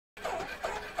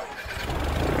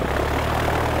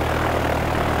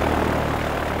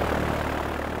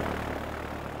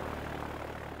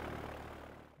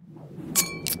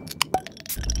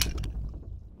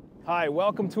Hi,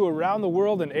 welcome to Around the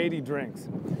World in 80 Drinks.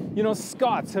 You know,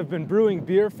 Scots have been brewing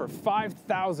beer for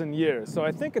 5,000 years, so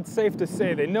I think it's safe to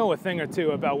say they know a thing or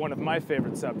two about one of my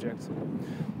favorite subjects.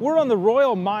 We're on the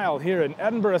Royal Mile here in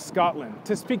Edinburgh, Scotland,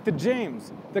 to speak to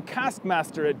James, the cask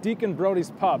master at Deacon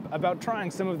Brodie's pub, about trying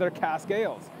some of their Cask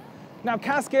Ales. Now,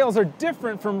 Cask Ales are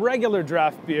different from regular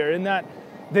draft beer in that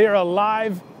they are a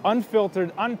live,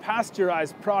 unfiltered,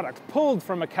 unpasteurized product pulled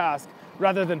from a cask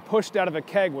rather than pushed out of a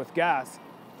keg with gas.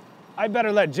 I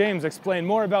better let James explain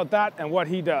more about that and what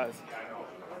he does.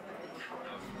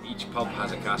 Each pub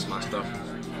has a cask master.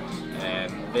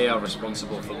 They are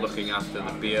responsible for looking after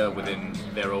the beer within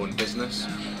their own business,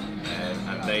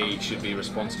 and they should be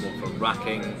responsible for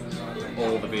racking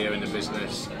all the beer in the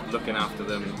business, looking after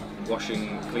them,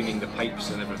 washing, cleaning the pipes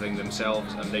and everything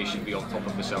themselves, and they should be on top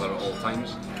of the cellar at all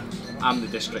times. I'm the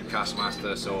district cask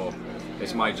master, so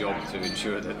it's my job to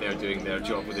ensure that they're doing their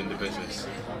job within the business.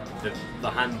 The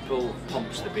hand pull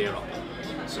pumps the beer up,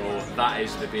 so that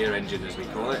is the beer engine, as we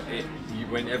call it.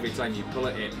 Every time you pull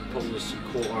it, it pulls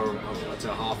quarter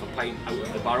to half a pint out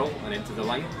of the barrel and into the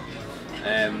line.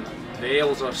 The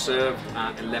ales are served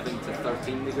at 11 to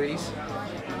 13 degrees,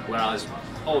 whereas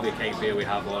all the keg beer we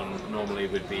have on normally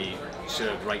would be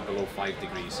served right below 5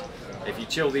 degrees. If you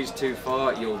chill these too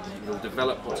far, you'll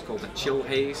develop what's called a chill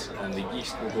haze, and the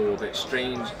yeast will go a bit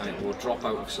strange and it will drop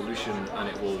out of solution, and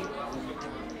it will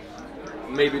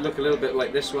maybe look a little bit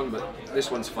like this one, but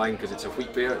this one's fine because it's a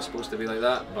wheat beer, it's supposed to be like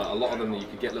that, but a lot of them you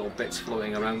could get little bits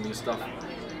floating around and stuff,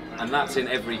 and that's in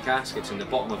every cask, it's in the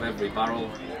bottom of every barrel.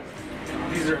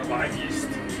 These are live yeast.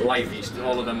 Live yeast,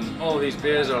 all of them, all of these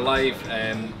beers are live.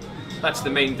 That's the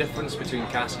main difference between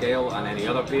Cask Ale and any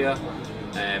other beer.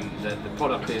 The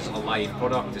product is a live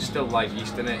product, there's still live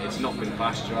yeast in it, it's not been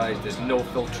pasteurised, there's no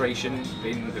filtration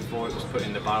been before it was put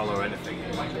in the barrel or anything.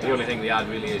 The only thing they add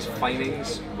really is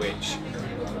finings, which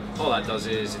all that does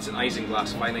is, it's an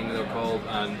isinglass fining they're called,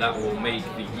 and that will make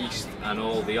the yeast and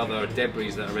all the other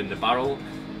debris that are in the barrel,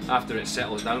 after it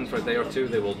settles down for a day or two,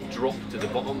 they will drop to the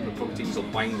bottom, the proteins will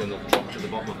bind and they'll drop to the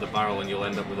bottom of the barrel, and you'll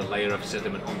end up with a layer of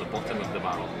sediment on the bottom of the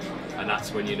barrel. And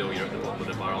that's when you know you're at the bottom of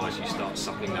the barrel, as you start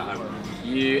sucking that out.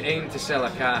 You aim to sell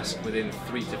a cask within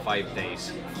 3 to 5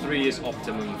 days. 3 is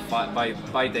optimum,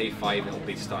 by day 5 it'll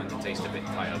be starting to taste a bit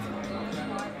tired.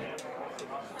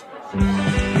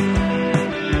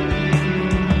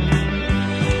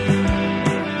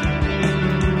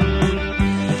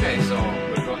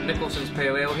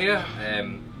 Pale Ale here.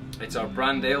 It's our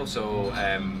brand ale, so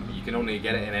you can only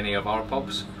get it in any of our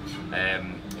pubs.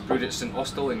 Brewed at St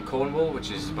Austell in Cornwall, which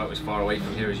is about as far away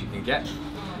from here as you can get.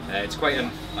 It's quite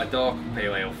a dark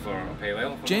pale ale for a pale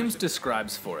ale. James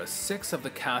describes for us 6 of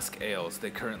the Cask Ales they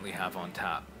currently have on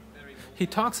tap. He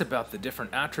talks about the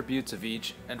different attributes of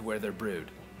each and where they're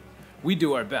brewed. We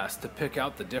do our best to pick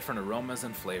out the different aromas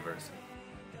and flavors.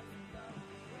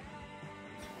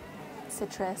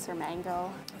 Citrus or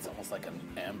mango. It's almost like an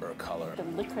amber color. The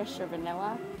licorice or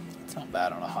vanilla. It's not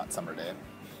bad on a hot summer day.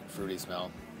 Fruity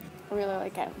smell. I really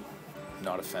like it.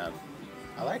 Not a fan.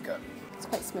 I like it. It's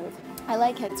quite smooth. I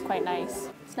like it. It's quite nice.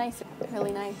 It's nice.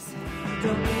 Really nice.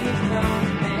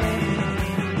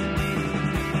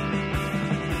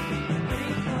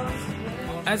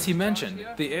 As he mentioned,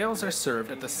 the ales are served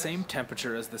at the same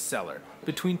temperature as the cellar,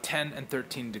 between 10 and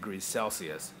 13 degrees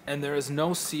Celsius, and there is no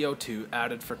CO2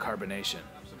 added for carbonation.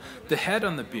 The head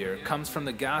on the beer comes from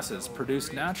the gases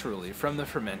produced naturally from the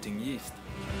fermenting yeast.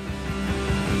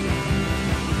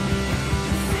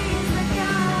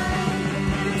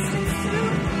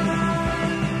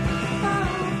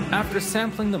 After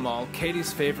sampling them all,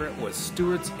 Katie's favourite was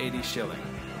Stewart's 80 Shilling.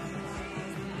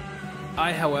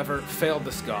 I, however, failed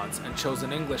the Scots and chose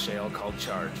an English ale called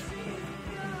Charge.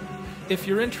 If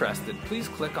you're interested, please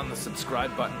click on the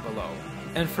subscribe button below.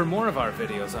 And for more of our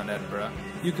videos on Edinburgh,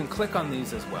 you can click on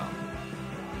these as well.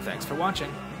 Thanks for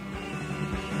watching.